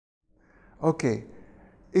Okay,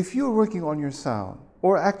 if you're working on your sound,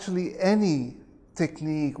 or actually any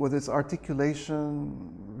technique, whether it's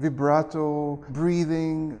articulation, vibrato,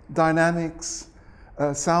 breathing, dynamics,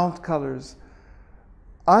 sound colors,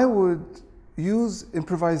 I would use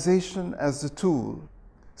improvisation as the tool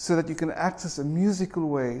so that you can access a musical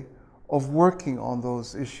way of working on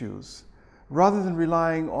those issues, rather than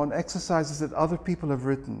relying on exercises that other people have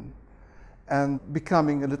written and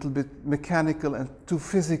becoming a little bit mechanical and too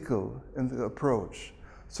physical in the approach.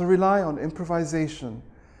 So rely on improvisation,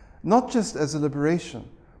 not just as a liberation,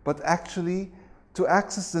 but actually to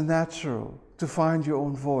access the natural, to find your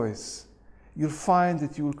own voice. You'll find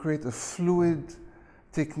that you will create a fluid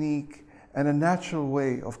technique and a natural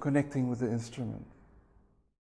way of connecting with the instrument.